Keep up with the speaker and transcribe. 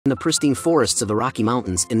In the pristine forests of the Rocky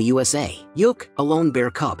Mountains in the USA, Yuk, a lone bear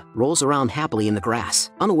cub, rolls around happily in the grass,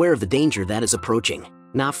 unaware of the danger that is approaching.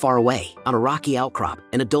 Not far away, on a rocky outcrop,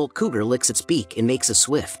 an adult cougar licks its beak and makes a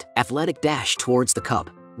swift, athletic dash towards the cub.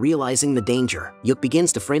 Realizing the danger, Yuk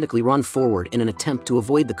begins to frantically run forward in an attempt to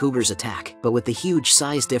avoid the cougar's attack. But with the huge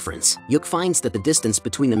size difference, Yuk finds that the distance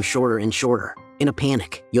between them shorter and shorter. In a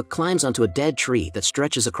panic, Yuk climbs onto a dead tree that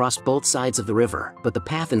stretches across both sides of the river, but the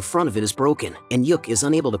path in front of it is broken, and Yuk is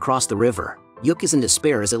unable to cross the river. Yuk is in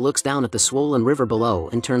despair as it looks down at the swollen river below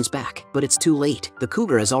and turns back, but it's too late. The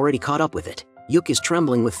cougar has already caught up with it. Yuk is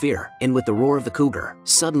trembling with fear, and with the roar of the cougar,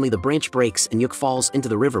 suddenly the branch breaks and Yuk falls into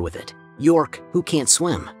the river with it. York, who can't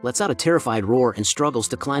swim, lets out a terrified roar and struggles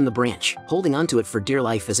to climb the branch, holding onto it for dear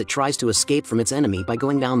life as it tries to escape from its enemy by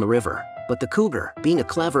going down the river. But the cougar, being a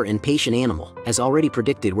clever and patient animal, has already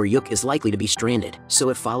predicted where Yuk is likely to be stranded, so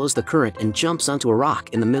it follows the current and jumps onto a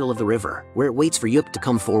rock in the middle of the river, where it waits for Yuk to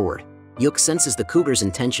come forward. Yuk senses the cougar's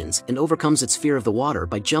intentions and overcomes its fear of the water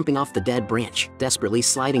by jumping off the dead branch, desperately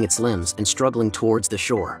sliding its limbs and struggling towards the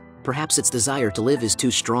shore. Perhaps its desire to live is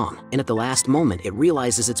too strong, and at the last moment it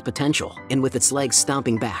realizes its potential, and with its legs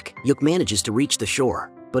stomping back, Yuk manages to reach the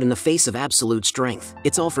shore. But in the face of absolute strength,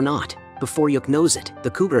 it's all for naught. Before Yuk knows it,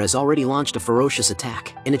 the cougar has already launched a ferocious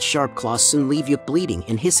attack, and its sharp claws soon leave Yuk bleeding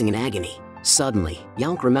and hissing in agony. Suddenly,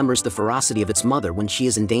 Yuk remembers the ferocity of its mother when she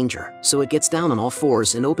is in danger, so it gets down on all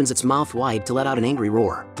fours and opens its mouth wide to let out an angry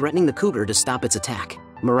roar, threatening the cougar to stop its attack.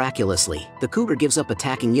 Miraculously, the cougar gives up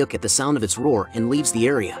attacking Yuk at the sound of its roar and leaves the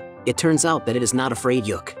area. It turns out that it is not afraid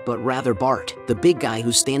Yuk, but rather Bart, the big guy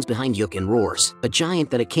who stands behind Yuk and roars, a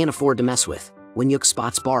giant that it can't afford to mess with. When Yuk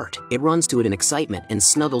spots Bart, it runs to it in excitement and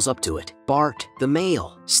snuggles up to it. Bart, the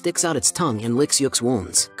male, sticks out its tongue and licks Yuk's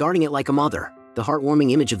wounds, guarding it like a mother. The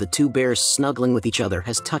heartwarming image of the two bears snuggling with each other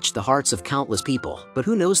has touched the hearts of countless people, but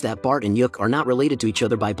who knows that Bart and Yuk are not related to each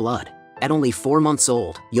other by blood. At only 4 months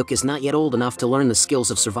old, Yuk is not yet old enough to learn the skills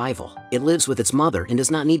of survival. It lives with its mother and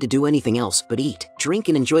does not need to do anything else but eat, drink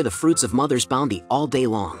and enjoy the fruits of mother's bounty all day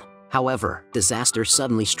long. However, disaster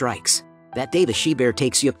suddenly strikes. That day the she-bear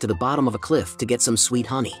takes Yuk to the bottom of a cliff to get some sweet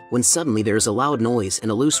honey, when suddenly there is a loud noise and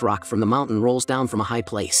a loose rock from the mountain rolls down from a high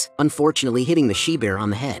place, unfortunately hitting the she-bear on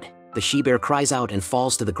the head. The she-bear cries out and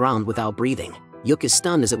falls to the ground without breathing. Yuk is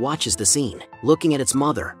stunned as it watches the scene. Looking at its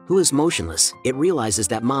mother, who is motionless, it realizes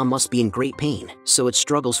that mom must be in great pain, so it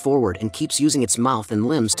struggles forward and keeps using its mouth and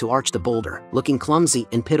limbs to arch the boulder, looking clumsy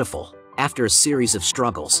and pitiful. After a series of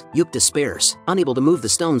struggles, Yuk despairs, unable to move the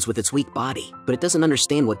stones with its weak body, but it doesn't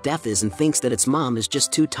understand what death is and thinks that its mom is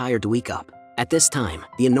just too tired to wake up. At this time,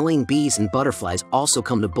 the annoying bees and butterflies also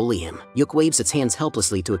come to bully him. Yuk waves its hands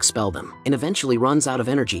helplessly to expel them, and eventually runs out of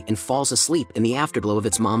energy and falls asleep in the afterglow of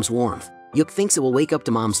its mom's warmth. Yuk thinks it will wake up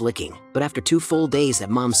to mom's licking, but after 2 full days at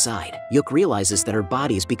mom's side, Yuk realizes that her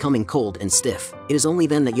body is becoming cold and stiff. It is only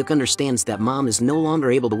then that Yuk understands that mom is no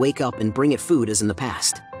longer able to wake up and bring it food as in the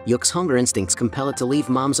past. Yuk's hunger instincts compel it to leave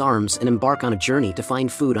mom's arms and embark on a journey to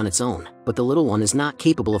find food on its own, but the little one is not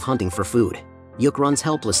capable of hunting for food. Yuk runs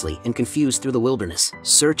helplessly and confused through the wilderness,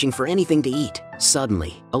 searching for anything to eat.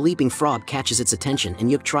 Suddenly, a leaping frog catches its attention and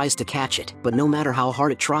Yuk tries to catch it, but no matter how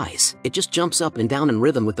hard it tries, it just jumps up and down in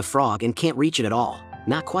rhythm with the frog and can't reach it at all.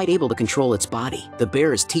 Not quite able to control its body, the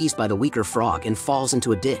bear is teased by the weaker frog and falls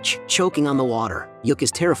into a ditch, choking on the water. Yuk is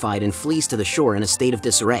terrified and flees to the shore in a state of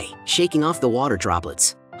disarray, shaking off the water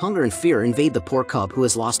droplets. Hunger and fear invade the poor cub who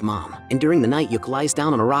has lost mom, and during the night Yuk lies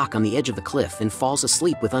down on a rock on the edge of the cliff and falls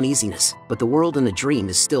asleep with uneasiness. But the world in the dream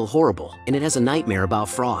is still horrible, and it has a nightmare about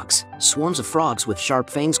frogs. Swarms of frogs with sharp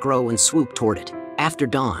fangs grow and swoop toward it. After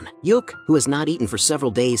dawn, Yuk, who has not eaten for several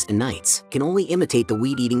days and nights, can only imitate the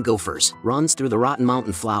weed-eating gophers, runs through the rotten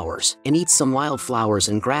mountain flowers, and eats some wild flowers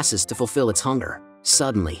and grasses to fulfill its hunger.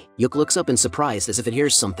 Suddenly, Yuk looks up in surprise as if it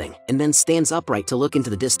hears something, and then stands upright to look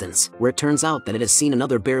into the distance, where it turns out that it has seen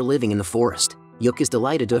another bear living in the forest. Yuk is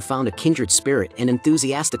delighted to have found a kindred spirit and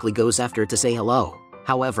enthusiastically goes after it to say hello.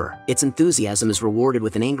 However, its enthusiasm is rewarded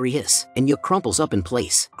with an angry hiss, and Yuk crumples up in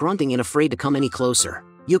place, grunting and afraid to come any closer.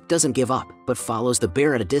 Yuk doesn't give up, but follows the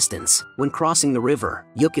bear at a distance. When crossing the river,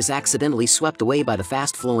 Yuk is accidentally swept away by the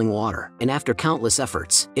fast-flowing water, and after countless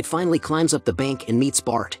efforts, it finally climbs up the bank and meets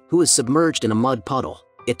Bart, who is submerged in a mud puddle.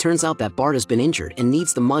 It turns out that Bart has been injured and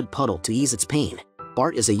needs the mud puddle to ease its pain.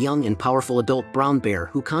 Bart is a young and powerful adult brown bear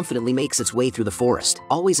who confidently makes its way through the forest,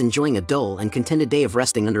 always enjoying a dull and contented day of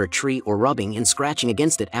resting under a tree or rubbing and scratching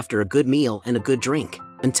against it after a good meal and a good drink.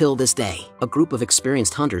 Until this day, a group of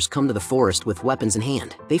experienced hunters come to the forest with weapons in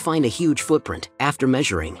hand. They find a huge footprint. After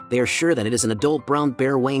measuring, they are sure that it is an adult brown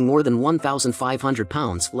bear weighing more than 1,500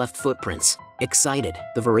 pounds left footprints. Excited,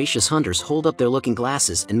 the voracious hunters hold up their looking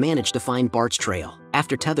glasses and manage to find Bart's trail.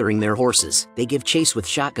 After tethering their horses, they give chase with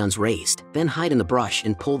shotguns raised, then hide in the brush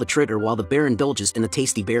and pull the trigger while the bear indulges in the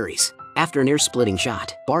tasty berries. After an ear-splitting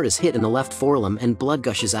shot, Bart is hit in the left forelimb and blood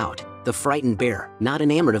gushes out. The frightened bear, not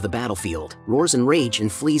enamored of the battlefield, roars in rage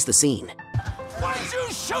and flees the scene. Why did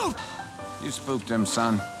you shoot? You spooked him,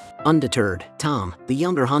 son. Undeterred, Tom, the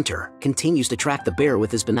younger hunter, continues to track the bear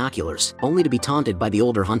with his binoculars, only to be taunted by the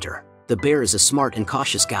older hunter. The bear is a smart and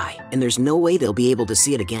cautious guy, and there's no way they'll be able to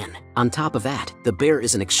see it again. On top of that, the bear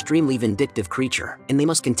is an extremely vindictive creature, and they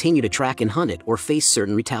must continue to track and hunt it or face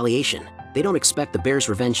certain retaliation. They don't expect the bear's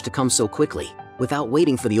revenge to come so quickly. Without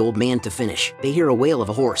waiting for the old man to finish, they hear a wail of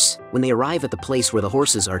a horse. When they arrive at the place where the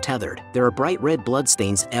horses are tethered, there are bright red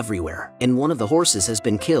bloodstains everywhere, and one of the horses has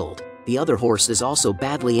been killed. The other horse is also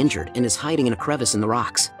badly injured and is hiding in a crevice in the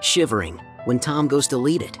rocks, shivering. When Tom goes to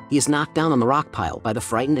lead it, he is knocked down on the rock pile by the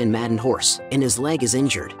frightened and maddened horse, and his leg is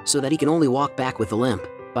injured, so that he can only walk back with a limp.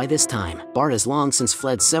 By this time, Bart has long since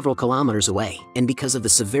fled several kilometers away, and because of the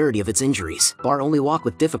severity of its injuries, Bart only walks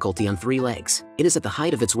with difficulty on 3 legs. It is at the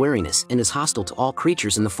height of its wariness and is hostile to all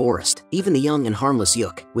creatures in the forest, even the young and harmless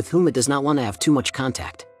Yuk, with whom it does not want to have too much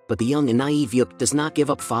contact. But the young and naive Yuk does not give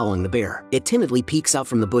up following the bear. It timidly peeks out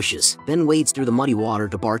from the bushes, then wades through the muddy water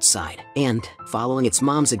to Bart's side, and, following its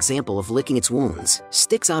mom's example of licking its wounds,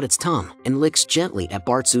 sticks out its tongue and licks gently at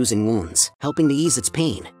Bart's oozing wounds, helping to ease its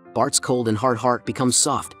pain. Bart's cold and hard heart becomes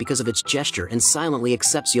soft because of its gesture and silently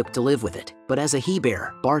accepts Yuk to live with it. But as a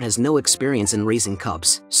he-bear, Bart has no experience in raising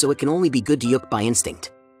cubs, so it can only be good to Yuk by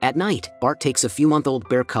instinct. At night, Bart takes a few-month-old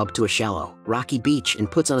bear cub to a shallow, rocky beach and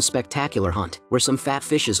puts on a spectacular hunt, where some fat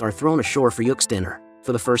fishes are thrown ashore for Yuk's dinner.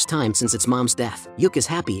 For the first time since its mom's death, Yuk is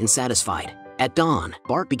happy and satisfied. At dawn,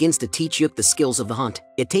 Bart begins to teach Yuk the skills of the hunt.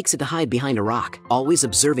 It takes it to hide behind a rock, always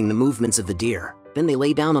observing the movements of the deer. Then they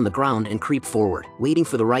lay down on the ground and creep forward, waiting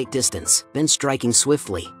for the right distance, then striking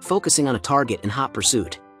swiftly, focusing on a target in hot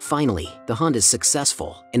pursuit. Finally, the hunt is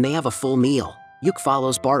successful, and they have a full meal. Yuk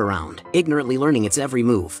follows Bart around, ignorantly learning its every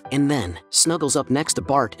move, and then snuggles up next to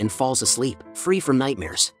Bart and falls asleep, free from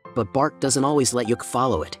nightmares. But Bart doesn't always let Yuk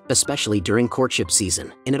follow it, especially during courtship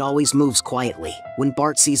season, and it always moves quietly. When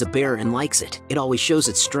Bart sees a bear and likes it, it always shows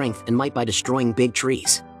its strength and might by destroying big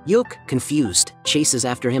trees. Yuk, confused, chases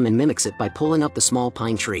after him and mimics it by pulling up the small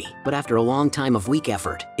pine tree, but after a long time of weak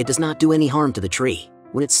effort, it does not do any harm to the tree.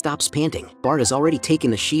 When it stops panting, Bart has already taken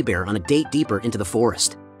the she-bear on a date deeper into the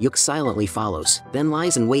forest. Yuk silently follows, then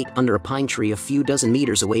lies in wait under a pine tree a few dozen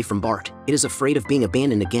meters away from Bart. It is afraid of being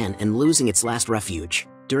abandoned again and losing its last refuge.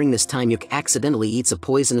 During this time, Yuk accidentally eats a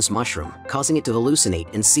poisonous mushroom, causing it to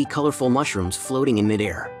hallucinate and see colorful mushrooms floating in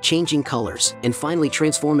midair, changing colors, and finally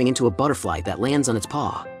transforming into a butterfly that lands on its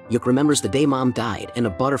paw. Yuk remembers the day Mom died and a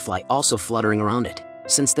butterfly also fluttering around it.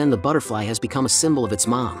 Since then, the butterfly has become a symbol of its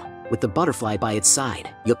mom. With the butterfly by its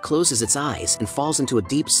side, Yuk closes its eyes and falls into a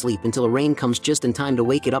deep sleep until a rain comes just in time to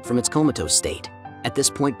wake it up from its comatose state. At this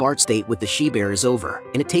point, Bart's date with the she-bear is over,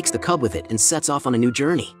 and it takes the cub with it and sets off on a new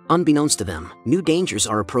journey. Unbeknownst to them, new dangers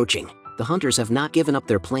are approaching. The hunters have not given up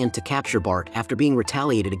their plan to capture Bart after being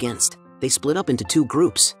retaliated against. They split up into 2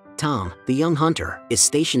 groups. Tom, the young hunter, is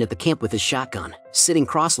stationed at the camp with his shotgun, sitting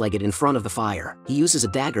cross-legged in front of the fire. He uses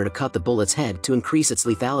a dagger to cut the bullet's head to increase its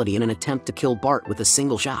lethality in an attempt to kill Bart with a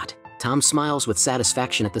single shot. Tom smiles with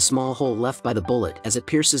satisfaction at the small hole left by the bullet as it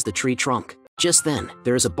pierces the tree trunk. Just then,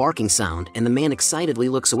 there is a barking sound and the man excitedly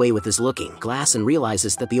looks away with his looking glass and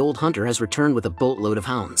realizes that the old hunter has returned with a boatload of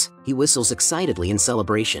hounds. He whistles excitedly in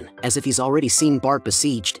celebration, as if he's already seen Bart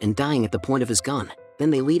besieged and dying at the point of his gun. Then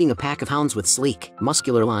they, leading a pack of hounds with sleek,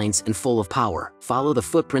 muscular lines and full of power, follow the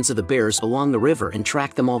footprints of the bears along the river and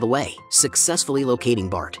track them all the way, successfully locating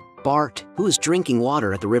Bart. Bart, who is drinking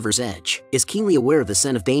water at the river's edge, is keenly aware of the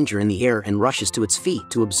scent of danger in the air and rushes to its feet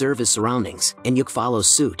to observe his surroundings, and Yuk follows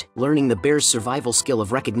suit, learning the bear's survival skill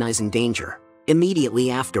of recognizing danger.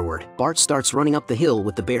 Immediately afterward, Bart starts running up the hill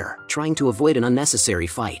with the bear, trying to avoid an unnecessary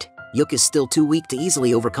fight. Yuk is still too weak to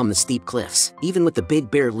easily overcome the steep cliffs, even with the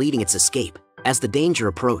big bear leading its escape. As the danger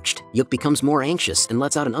approached, Yuk becomes more anxious and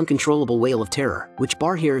lets out an uncontrollable wail of terror, which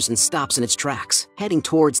Bart hears and stops in its tracks, heading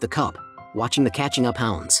towards the cub. Watching the catching up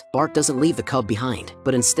hounds, Bart doesn't leave the cub behind,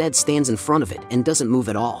 but instead stands in front of it and doesn't move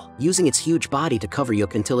at all, using its huge body to cover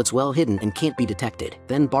Yuk until it's well hidden and can't be detected.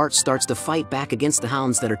 Then Bart starts to fight back against the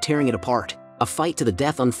hounds that are tearing it apart. A fight to the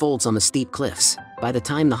death unfolds on the steep cliffs. By the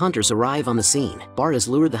time the hunters arrive on the scene, Bart has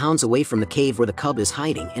lured the hounds away from the cave where the cub is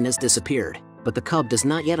hiding and has disappeared. But the cub does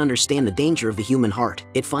not yet understand the danger of the human heart.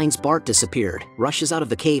 It finds Bart disappeared, rushes out of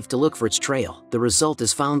the cave to look for its trail. The result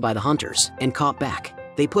is found by the hunters and caught back.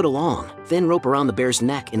 They put a long, thin rope around the bear's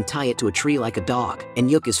neck and tie it to a tree like a dog, and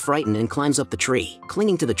Yuk is frightened and climbs up the tree,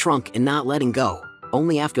 clinging to the trunk and not letting go.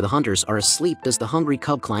 Only after the hunters are asleep does the hungry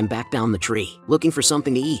cub climb back down the tree, looking for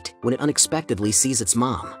something to eat, when it unexpectedly sees its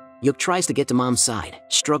mom. Yuk tries to get to Mom's side,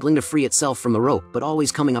 struggling to free itself from the rope but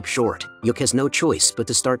always coming up short. Yuk has no choice but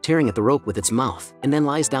to start tearing at the rope with its mouth, and then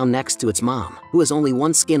lies down next to its mom, who has only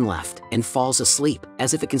one skin left, and falls asleep,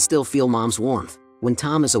 as if it can still feel Mom's warmth. When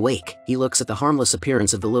Tom is awake, he looks at the harmless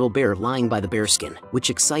appearance of the little bear lying by the bearskin,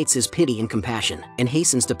 which excites his pity and compassion, and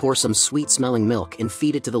hastens to pour some sweet-smelling milk and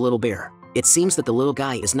feed it to the little bear. It seems that the little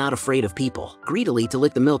guy is not afraid of people, greedily to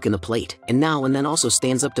lick the milk in the plate, and now and then also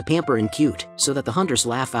stands up to pamper and cute, so that the hunters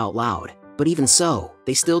laugh out loud. But even so,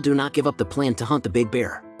 they still do not give up the plan to hunt the big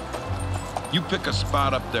bear. You pick a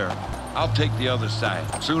spot up there. I'll take the other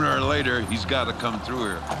side. Sooner or later, he's got to come through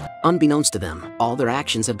here. Unbeknownst to them, all their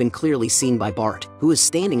actions have been clearly seen by Bart, who is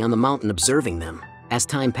standing on the mountain observing them. As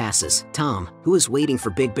time passes, Tom, who is waiting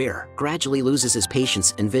for Big Bear, gradually loses his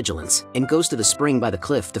patience and vigilance, and goes to the spring by the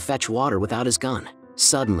cliff to fetch water without his gun.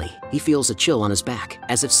 Suddenly, he feels a chill on his back,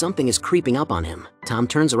 as if something is creeping up on him. Tom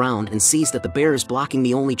turns around and sees that the bear is blocking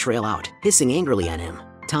the only trail out, hissing angrily at him.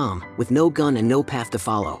 Tom, with no gun and no path to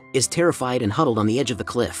follow, is terrified and huddled on the edge of the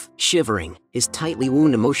cliff, shivering. His tightly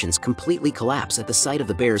wound emotions completely collapse at the sight of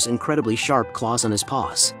the bear's incredibly sharp claws on his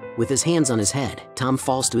paws. With his hands on his head, Tom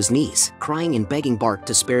falls to his knees, crying and begging Bart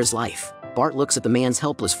to spare his life. Bart looks at the man's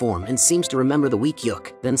helpless form and seems to remember the weak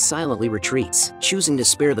Yuk, then silently retreats, choosing to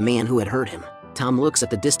spare the man who had hurt him. Tom looks at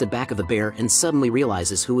the distant back of the bear and suddenly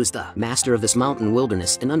realizes who is the master of this mountain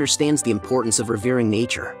wilderness and understands the importance of revering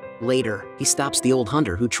nature. Later, he stops the old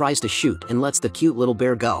hunter who tries to shoot and lets the cute little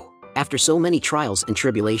bear go. After so many trials and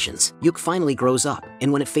tribulations, Yuk finally grows up,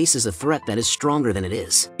 and when it faces a threat that is stronger than it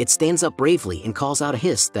is, it stands up bravely and calls out a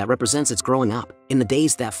hiss that represents its growing up. In the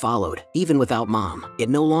days that followed, even without Mom, it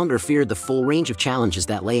no longer feared the full range of challenges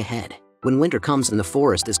that lay ahead. When winter comes and the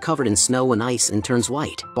forest is covered in snow and ice and turns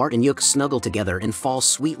white, Bart and Yuk snuggle together and fall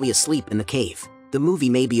sweetly asleep in the cave. The movie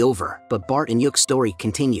may be over, but Bart and Yuk's story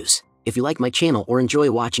continues. If you like my channel or enjoy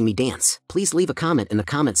watching me dance, please leave a comment in the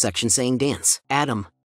comment section saying dance, Adam.